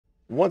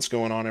What's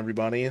going on,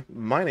 everybody?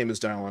 My name is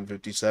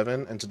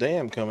Dialon57, and today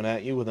I'm coming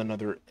at you with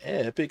another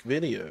epic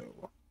video.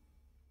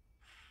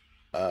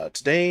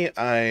 Today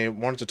I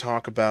wanted to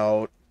talk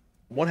about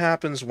what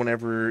happens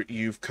whenever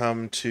you've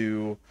come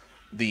to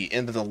the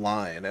end of the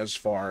line as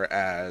far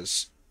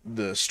as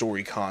the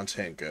story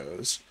content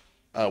goes.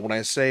 When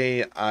I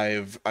say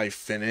I've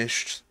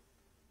finished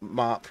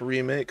MoP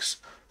Remix,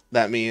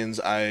 that means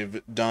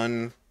I've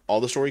done all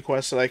the story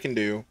quests that I can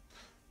do,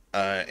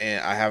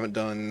 and I haven't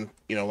done,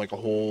 like a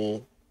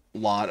whole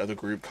lot of the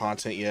group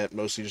content yet,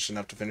 mostly just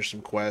enough to finish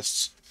some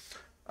quests.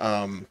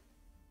 Um,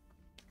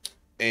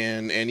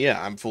 and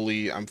yeah, I'm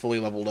fully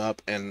leveled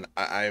up, and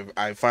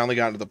I've finally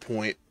gotten to the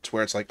point to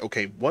where it's like,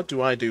 okay, what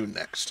do I do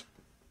next?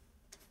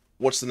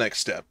 What's the next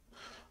step?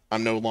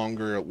 I'm no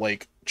longer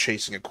like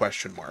chasing a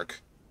question mark,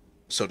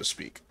 so to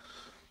speak.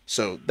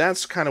 So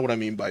that's kind of what I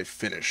mean by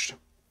finished.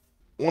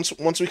 Once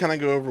we kind of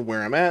go over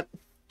where I'm at,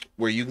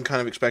 where you can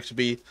kind of expect to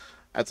be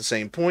at the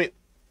same point,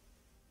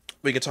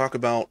 we can talk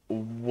about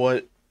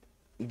what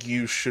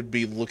you should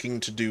be looking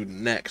to do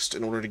next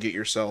in order to get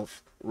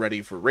yourself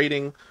ready for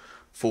raiding,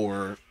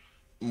 for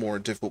more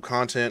difficult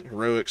content,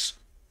 heroics,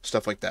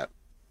 stuff like that.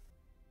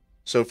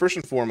 So first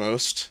and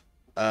foremost,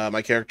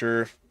 my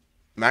character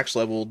max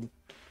leveled.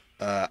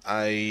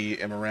 I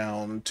am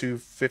around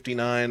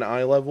 259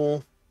 eye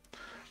level.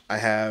 I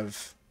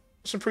have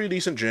some pretty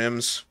decent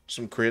gems,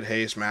 some crit,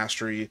 haste,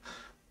 mastery,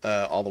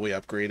 all the way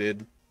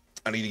upgraded.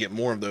 I need to get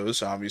more of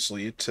those,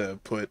 obviously, to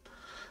put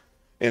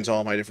into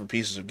all my different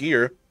pieces of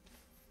gear.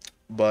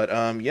 But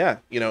yeah,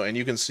 and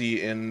you can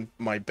see in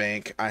my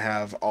bank, I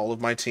have all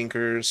of my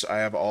tinkers, I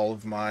have all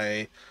of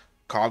my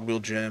cogwheel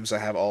gems, I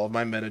have all of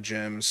my meta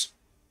gems,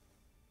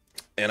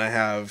 and I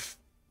have,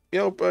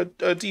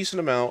 a decent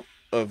amount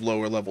of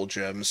lower level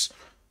gems.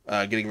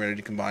 Getting ready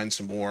to combine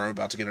some more. I'm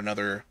about to get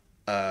another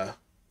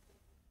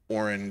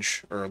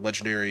orange or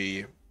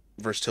legendary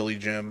versatility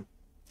gem,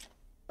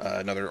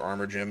 another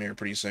armor gem here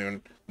pretty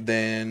soon.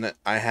 Then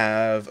I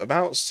have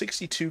about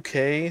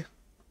 62k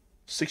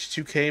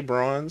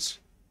bronze,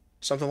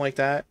 something like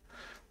that.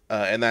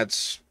 And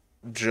that's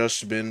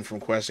just been from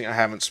questing. I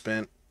haven't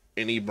spent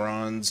any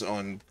bronze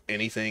on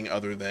anything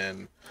other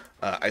than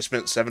I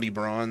spent 70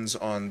 bronze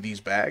on these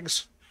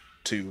bags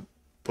to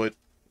put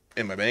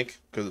in my bank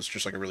because it's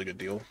just like a really good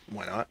deal.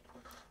 Why not?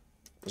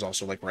 It was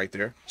also like right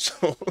there.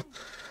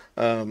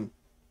 Um,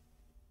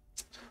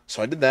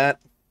 so I did that.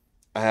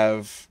 I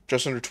have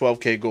just under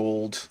 12k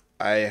gold.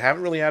 I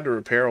haven't really had to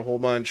repair a whole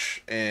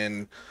bunch,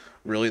 and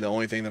really the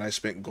only thing that I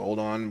spent gold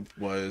on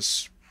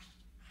was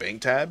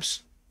bank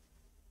tabs.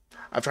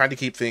 I've tried to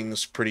keep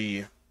things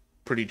pretty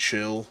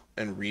chill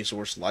and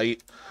resource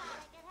light.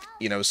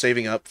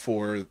 Saving up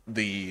for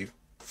the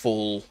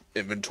full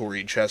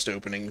inventory chest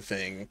opening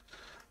thing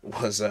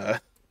was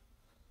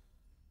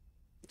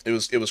it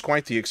was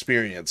quite the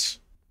experience.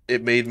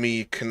 It made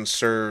me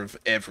conserve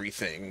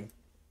everything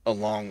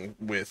along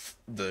with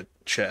the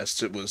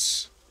chests. It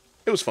was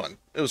fun.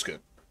 It was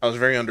good. I was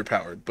very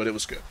underpowered, but it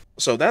was good.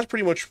 So that's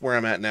pretty much where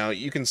I'm at now.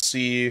 You can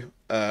see,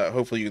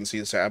 hopefully you can see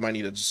this. I might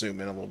need to zoom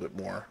in a little bit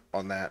more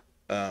on that.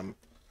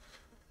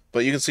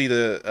 But you can see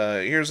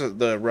here's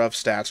the rough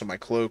stats on my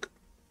cloak.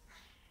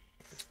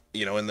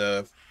 In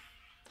the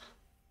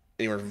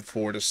anywhere from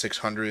 4 to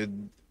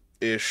 600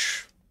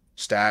 ish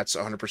stats,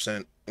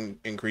 100%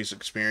 increased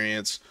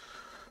experience.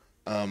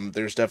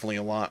 There's definitely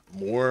a lot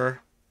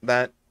more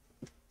that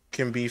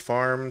can be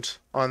farmed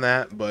on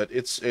that, but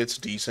it's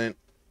decent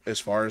as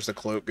far as the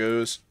cloak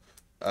goes,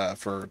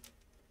 for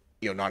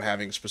not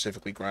having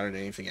specifically grinded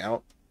anything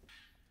out.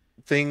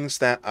 Things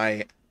that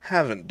I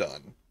haven't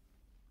done.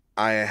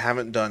 I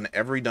haven't done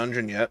every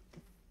dungeon yet.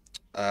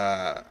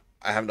 I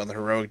haven't done the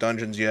heroic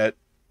dungeons yet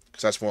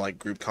because that's more like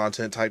group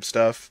content type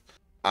stuff.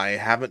 I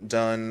haven't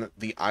done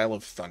the Isle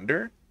of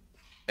Thunder,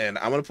 and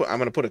I'm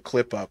gonna put a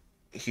clip up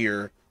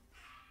here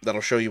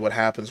that'll show you what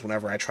happens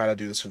whenever I try to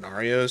do the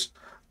scenarios.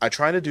 I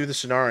try to do the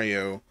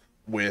scenario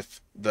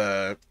with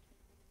the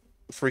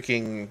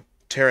freaking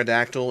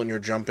pterodactyl, and you're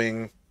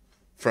jumping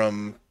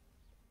from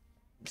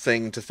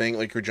thing to thing,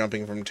 like you're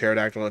jumping from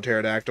pterodactyl to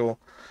pterodactyl,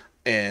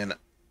 and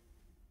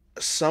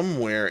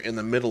somewhere in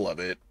the middle of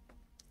it,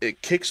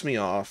 it kicks me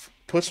off,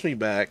 puts me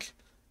back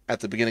at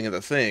the beginning of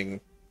the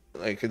thing,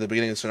 like at the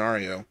beginning of the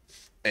scenario,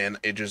 and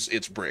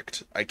it's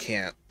bricked. I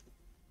can't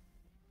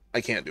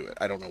do it.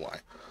 I don't know why.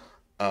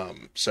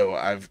 So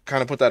I've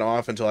kind of put that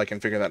off until I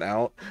can figure that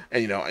out.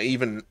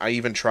 And I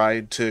even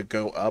tried to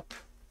go up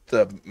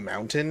the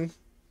mountain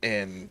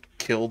and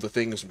kill the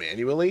things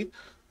manually,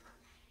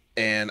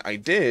 and I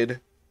did,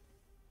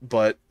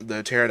 but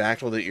the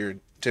pterodactyl that you're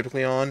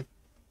typically on,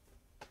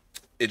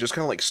 it just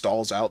kind of like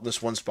stalls out in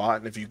this one spot,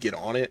 and if you get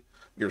on it,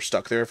 you're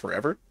stuck there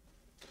forever.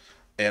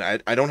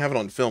 And I don't have it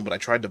on film, but I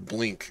tried to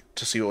blink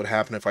to see what would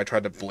happen if I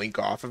tried to blink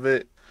off of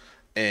it,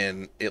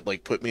 and it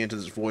like put me into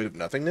this void of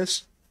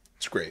nothingness.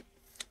 It's great.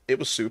 It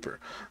was super.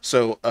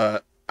 So,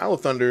 Isle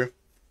of Thunder,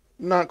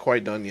 not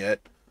quite done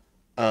yet.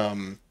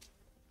 Um,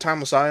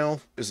 Timeless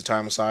Isle is a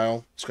Timeless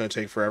Isle. It's going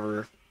to take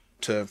forever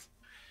to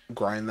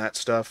grind that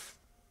stuff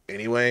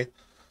anyway.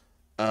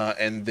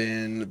 and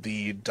then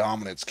the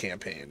dominance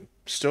campaign.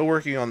 Still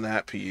working on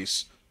that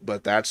piece,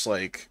 but that's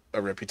like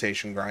a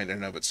reputation grind in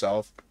and of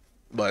itself.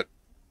 But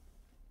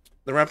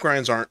the rep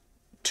grinds aren't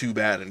too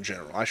bad in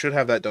general. I should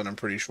have that done in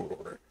pretty short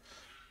order.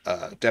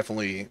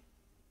 Definitely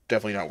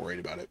not worried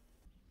about it.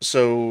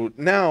 So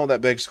now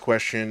that begs the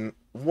question: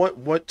 what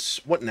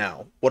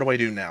now? What do I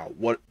do now?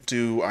 What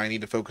do I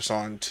need to focus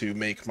on to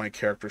make my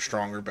character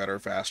stronger, better,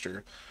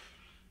 faster,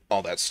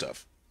 all that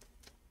stuff?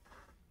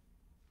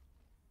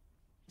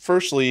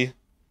 Firstly,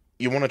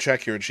 you want to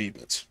check your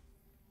achievements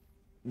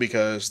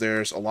because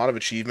there's a lot of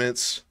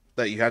achievements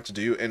that you have to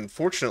do. And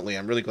fortunately,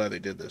 I'm really glad they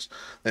did this.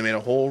 They made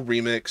a whole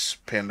remix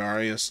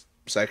Pandaria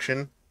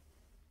section.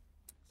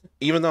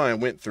 Even though I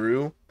went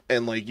through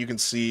and like you can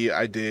see,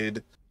 I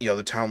did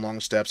the town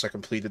long steps. I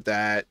completed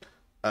that.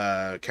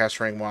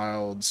 Castrang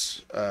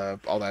Wilds,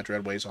 all that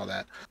Dreadways, all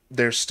that.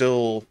 There's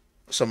still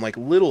some like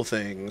little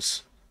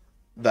things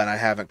that I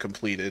haven't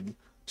completed.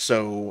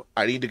 So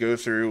I need to go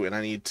through and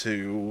I need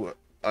to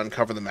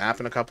uncover the map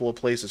in a couple of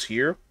places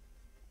here.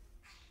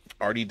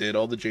 Already did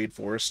all the Jade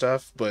Forest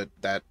stuff, but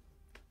that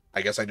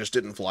I guess I just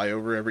didn't fly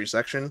over every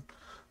section.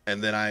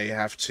 And then I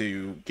have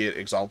to get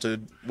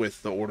exalted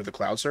with the Order of the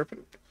Cloud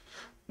Serpent,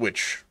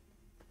 which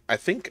I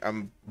think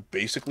I'm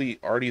basically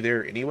already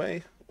there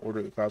anyway. Order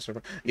of the Cloud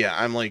Serpent. Yeah,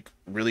 I'm like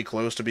really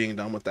close to being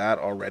done with that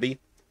already.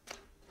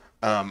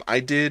 I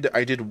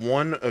did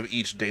one of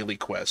each daily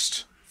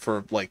quest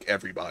for like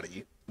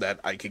everybody that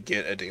I could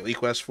get a daily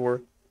quest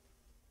for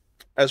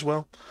as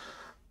well.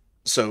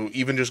 So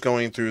even just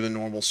going through the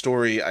normal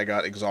story, I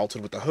got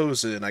exalted with the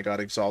Hosen, I got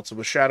exalted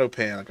with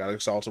Shadowpan, I got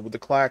exalted with the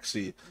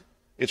Klaxi.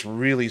 It's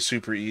really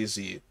super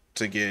easy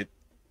to get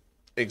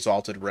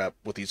exalted rep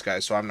with these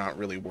guys, so I'm not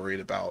really worried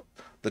about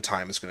the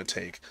time it's going to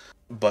take.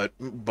 But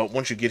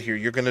once you get here,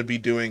 you're going to be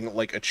doing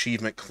like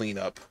achievement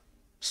cleanup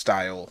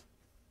style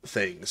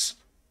things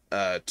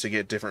to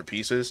get different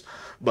pieces.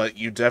 But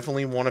you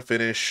definitely want to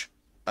finish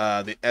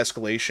the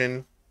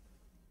escalation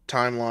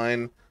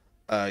timeline.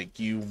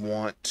 You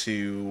want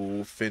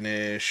to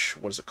finish,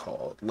 what is it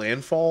called?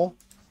 Landfall.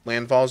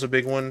 Landfall is a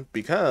big one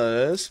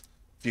because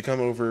if you come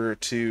over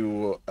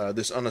to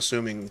this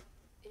unassuming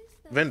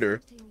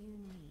vendor,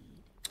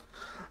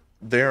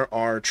 there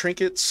are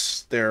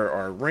trinkets, there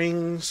are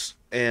rings,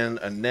 and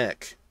a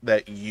neck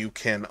that you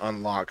can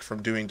unlock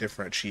from doing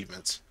different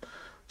achievements.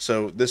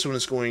 So this one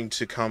is going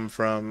to come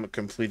from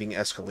completing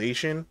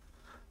escalation.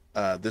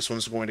 This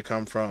one's going to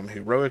come from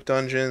heroic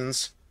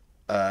dungeons,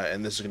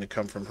 and this is going to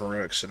come from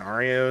heroic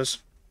scenarios.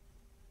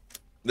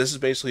 This is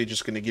basically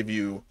just going to give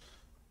you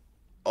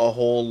a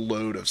whole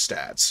load of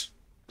stats,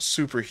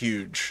 super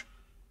huge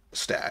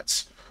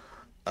stats.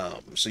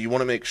 So you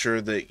want to make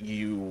sure that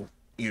you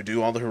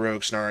do all the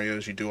heroic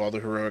scenarios, you do all the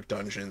heroic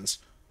dungeons,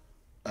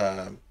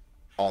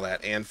 all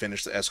that, and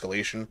finish the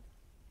escalation.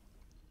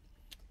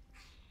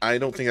 I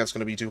don't think that's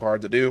going to be too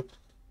hard to do,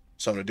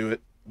 so I'm going to do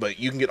it. But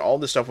you can get all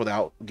this stuff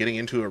without getting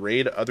into a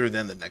raid other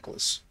than the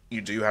necklace.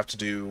 You do have to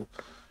do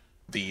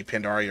the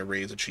Pandaria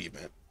Raids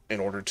achievement in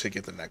order to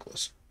get the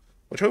necklace,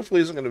 which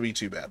hopefully isn't going to be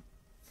too bad.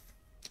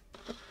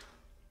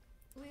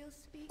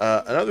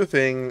 Another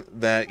thing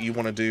that you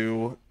want to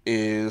do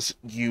is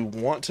you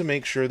want to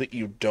make sure that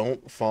you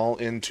don't fall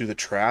into the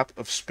trap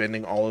of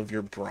spending all of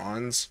your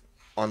bronze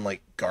on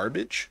like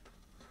garbage.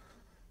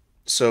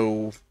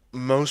 So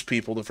most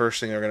people, the first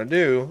thing they're going to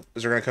do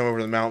is they're going to come over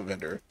to the mount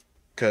vendor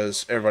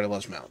because everybody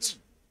loves mounts.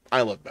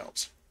 I love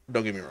mounts.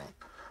 Don't get me wrong.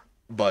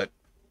 But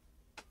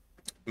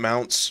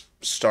mounts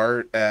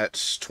start at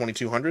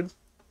 2200,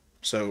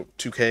 so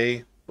 2k,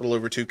 a little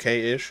over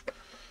 2k-ish,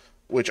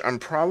 which I'm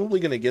probably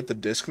going to get the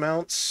disc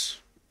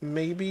mounts,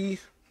 maybe,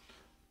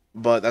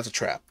 but that's a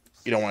trap.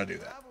 You don't want to do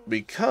that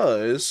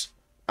because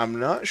I'm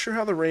not sure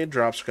how the raid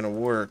drops are going to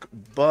work,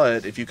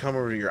 but if you come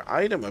over to your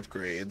item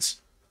upgrades,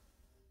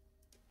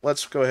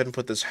 let's go ahead and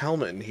put this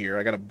helmet in here.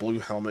 I got a blue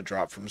helmet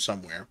drop from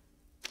somewhere.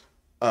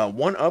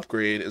 One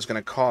upgrade is going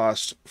to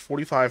cost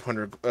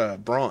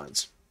 4,500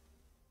 bronze.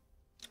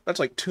 That's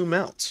like 2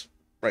 mounts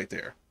right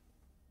there.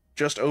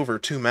 Just over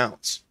 2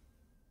 mounts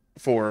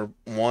for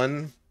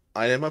one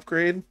item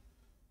upgrade.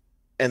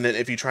 And then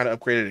if you try to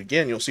upgrade it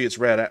again, you'll see it's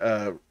red.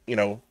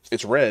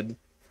 It's red.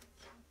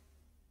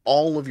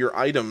 All of your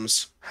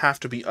items have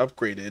to be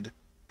upgraded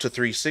to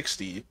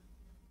 360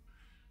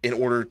 in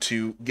order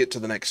to get to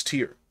the next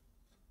tier.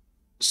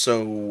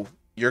 So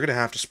you're going to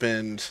have to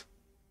spend,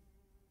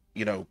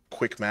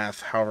 quick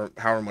math,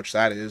 however much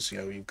that is.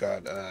 You've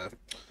got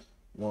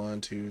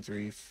 1, 2,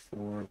 3,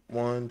 4,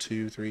 1,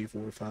 2, 3,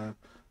 4, 5,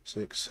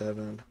 6,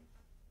 7,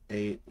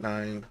 8,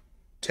 9,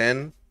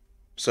 10.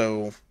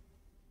 So,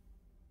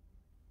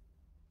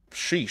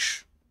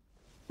 sheesh.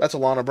 That's a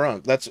lot of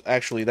bronze. That's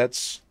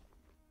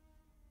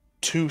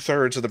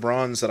 2/3 of the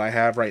bronze that I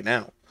have right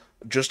now,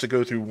 just to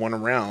go through one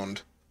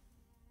round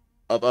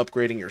of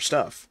upgrading your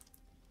stuff.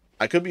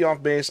 I could be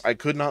off base. I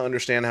could not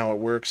understand how it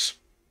works.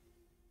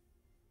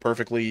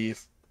 Perfectly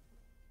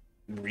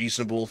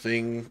reasonable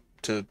thing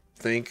to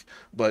think.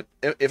 But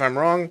if I'm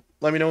wrong,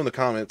 let me know in the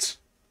comments.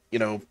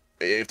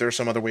 if there's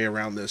some other way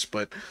around this,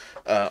 but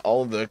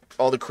all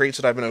the crates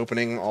that I've been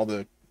opening, all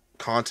the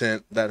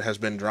content that has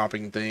been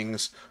dropping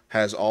things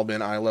has all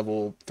been eye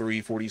level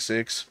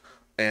 346,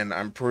 and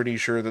I'm pretty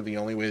sure that the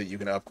only way that you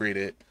can upgrade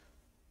it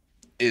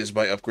is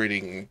by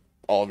upgrading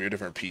all of your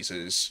different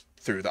pieces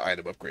through the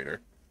item upgrader.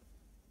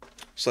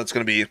 So that's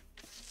going to be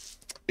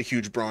a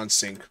huge bronze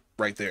sink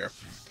right there.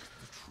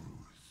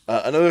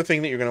 Another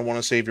thing that you're going to want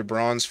to save your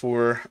bronze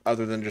for,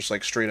 other than just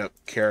like straight up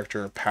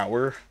character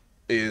power,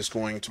 is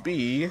going to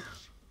be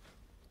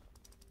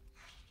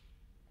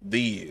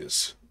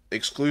these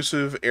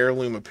exclusive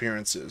heirloom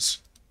appearances.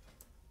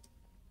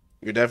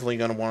 You're definitely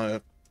going to want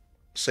to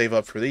save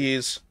up for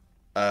these.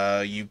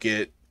 You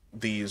get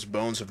these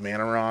Bones of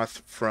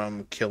Manaroth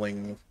from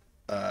killing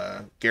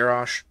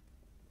Garrosh.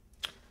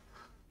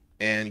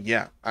 And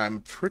yeah,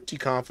 I'm pretty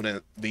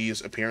confident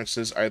these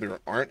appearances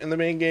either aren't in the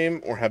main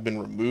game or have been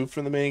removed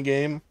from the main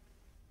game.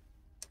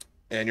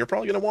 And you're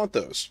probably going to want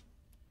those.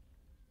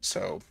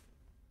 So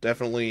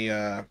definitely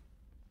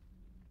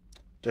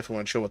definitely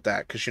want to chill with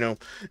that. Because, you know,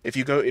 if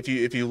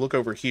you look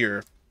over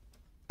here,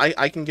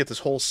 I can get this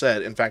whole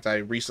set. In fact, I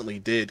recently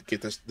did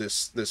get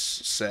this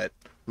set,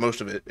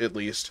 most of it at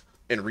least,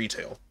 in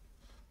retail.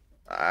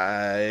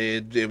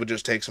 It would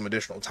just take some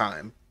additional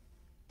time.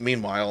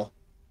 Meanwhile,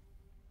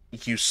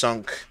 you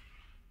sunk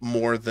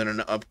more than an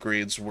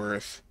upgrade's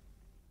worth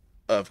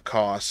of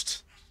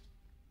cost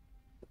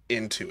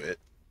into it.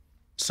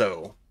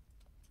 So,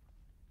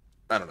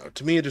 I don't know.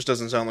 To me, it just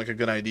doesn't sound like a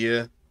good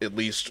idea, at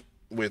least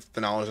with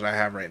the knowledge that I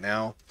have right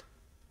now.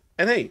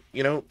 And hey,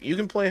 you know, you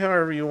can play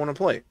however you want to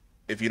play.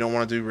 If you don't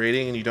want to do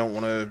rating and you don't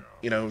want to,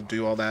 you know,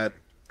 do all that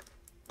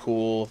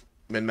cool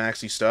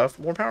min-maxy stuff,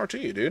 more power to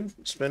you,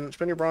 dude. Spend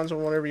your bronze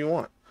on whatever you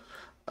want.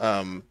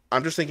 I'm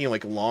just thinking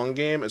like long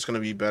game, it's going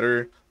to be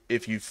better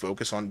if you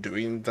focus on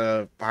doing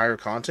the higher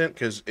content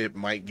because it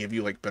might give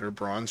you like better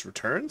bronze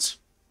returns.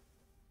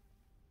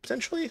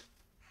 Potentially.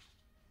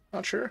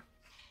 Not sure.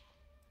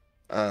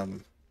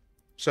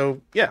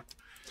 So yeah.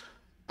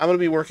 I'm going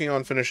to be working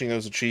on finishing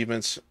those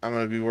achievements. I'm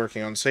going to be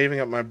working on saving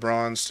up my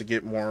bronze to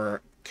get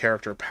more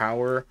character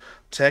power.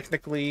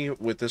 Technically,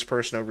 with this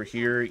person over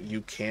here,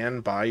 you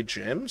can buy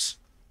gems.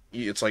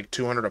 It's like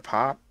 200 a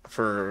pop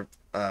for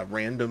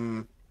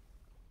random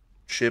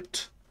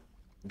shipped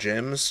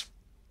gems.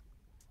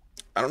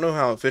 I don't know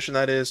how efficient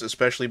that is,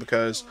 especially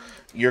because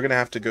you're going to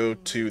have to go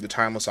to the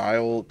Timeless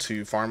Isle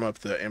to farm up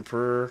the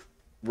Emperor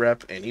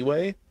rep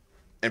anyway.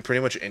 And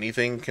pretty much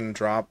anything can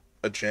drop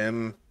a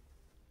gem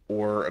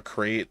or a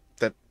crate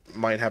that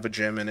might have a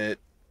gem in it,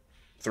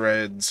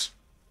 threads,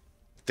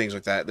 things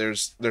like that.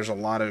 There's a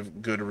lot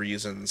of good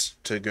reasons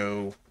to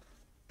go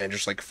and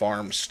just like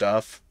farm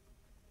stuff.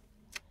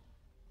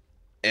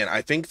 And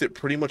I think that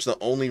pretty much the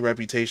only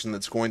reputation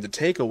that's going to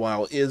take a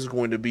while is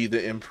going to be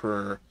the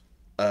Emperor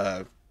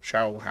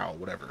Shao Hao,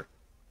 whatever,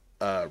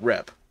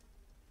 rep.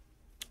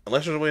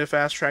 Unless there's a way to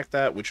fast track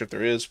that, which if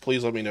there is,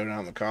 please let me know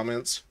down in the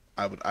comments.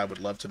 I would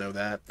love to know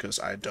that, because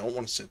I don't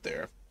want to sit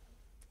there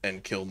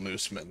and kill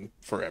Mooseman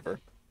forever.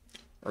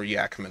 Or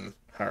Yakman,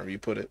 however you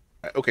put it.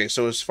 Okay,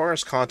 so as far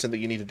as content that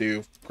you need to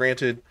do,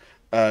 granted,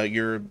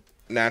 you're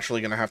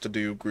naturally going to have to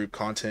do group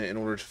content in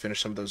order to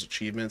finish some of those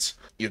achievements.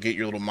 You'll get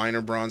your little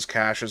minor bronze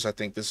caches. I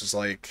think this is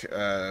like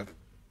a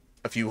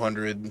few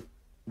hundred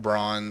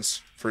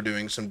bronze for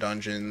doing some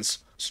dungeons.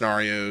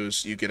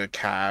 Scenarios, you get a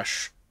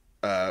cache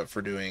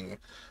for doing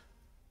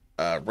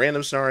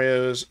random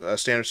scenarios,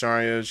 standard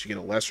scenarios. You get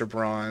a lesser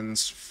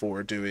bronze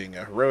for doing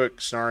a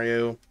heroic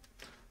scenario.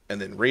 And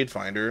then Raid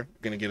Finder, you're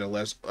going to get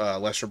a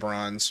lesser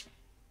bronze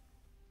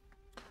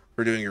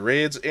for doing your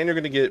raids, and you're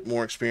going to get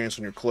more experience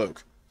on your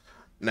cloak.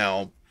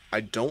 Now,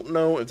 I don't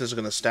know if this is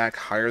going to stack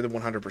higher than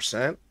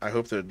 100%. I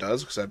hope that it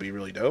does, because that'd be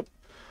really dope.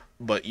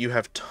 But you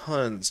have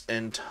tons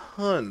and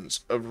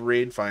tons of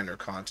Raid Finder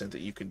content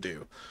that you can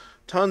do.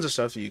 Tons of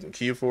stuff that you can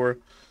queue for.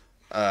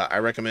 I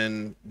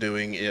recommend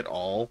doing it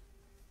all,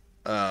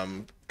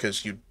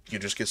 because you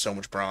just get so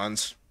much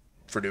bronze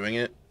for doing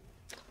it.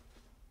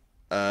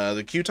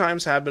 The queue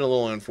times have been a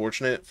little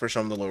unfortunate for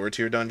some of the lower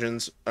tier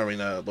dungeons. I mean,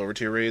 lower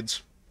tier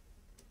raids.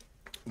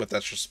 But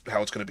that's just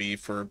how it's going to be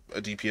for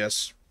a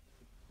DPS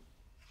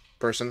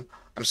person.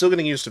 I'm still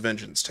getting used to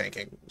Vengeance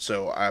tanking,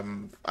 so I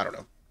don't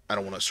know. I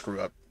don't want to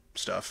screw up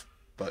stuff.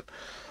 But,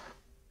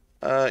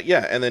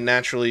 yeah, and then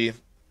naturally,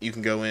 you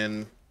can go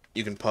in,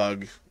 you can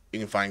pug, you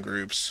can find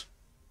groups.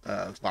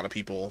 A lot of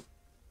people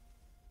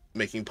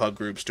making pug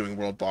groups, doing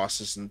world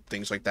bosses and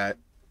things like that.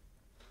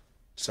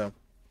 So,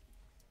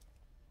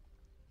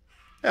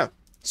 yeah.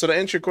 So to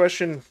answer your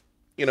question,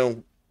 you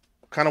know,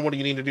 kind of what do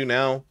you need to do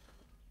now?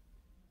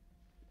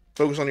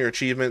 Focus on your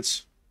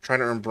achievements, trying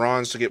to earn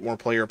bronze to get more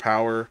player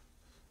power,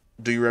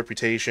 do your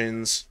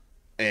reputations,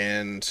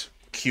 and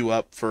queue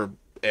up for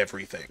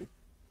everything.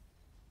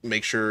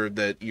 Make sure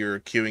that you're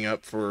queuing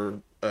up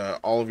for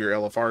all of your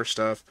LFR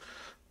stuff.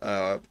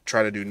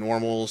 Try to do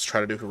normals,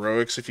 try to do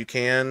heroics if you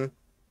can.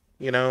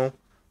 You know,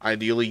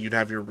 ideally you'd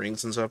have your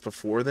rings and stuff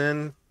before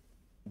then.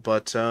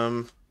 But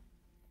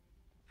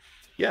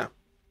yeah,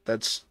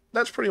 that's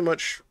pretty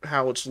much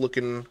how it's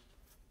looking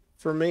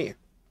for me,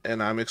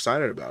 and I'm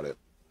excited about it.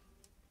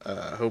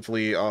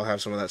 Hopefully, I'll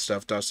have some of that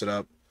stuff dusted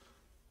up,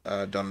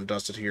 done and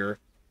dusted here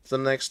the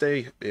next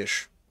day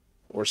ish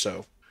or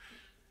so.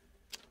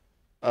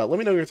 Let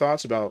me know your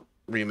thoughts about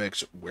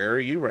Remix. Where are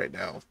you right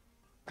now?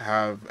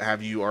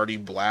 Have you already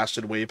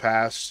blasted way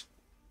past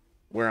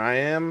where I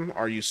am?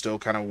 Are you still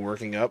kind of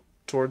working up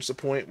towards the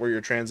point where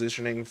you're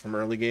transitioning from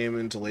early game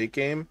into late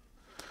game?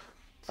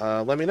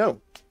 Let me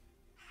know.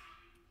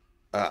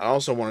 I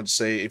also wanted to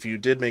say, if you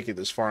did make it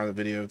this far in the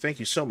video, thank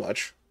you so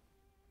much.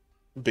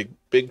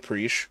 Big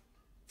preach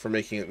for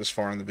making it this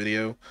far in the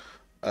video.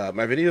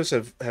 My videos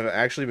have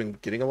actually been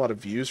getting a lot of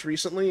views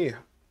recently,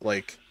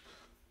 like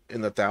in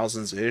the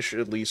thousands-ish,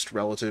 at least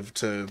relative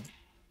to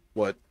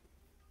what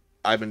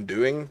I've been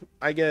doing,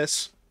 I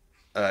guess.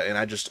 And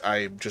I just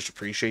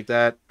appreciate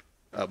that.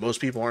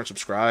 Most people aren't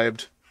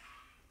subscribed.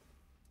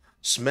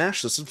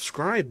 Smash the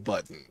subscribe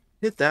button,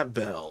 hit that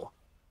bell,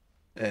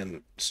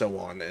 and so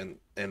on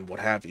and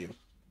what have you.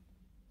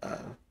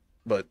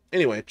 But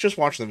anyway, just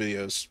watching the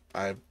videos,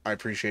 I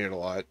appreciate it a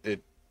lot.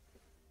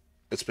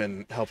 It's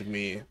been helping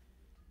me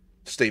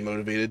stay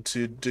motivated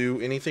to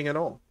do anything at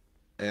all,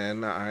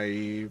 and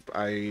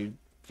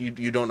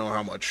you don't know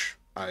how much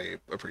I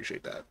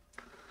appreciate that.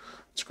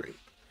 It's great.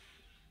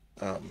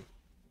 Um,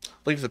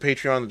 Link to the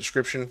Patreon in the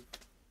description.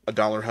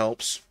 $1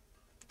 helps,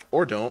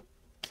 or don't.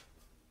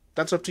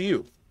 That's up to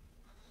you.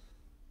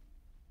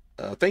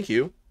 Thank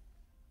you,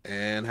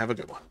 and have a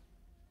good one.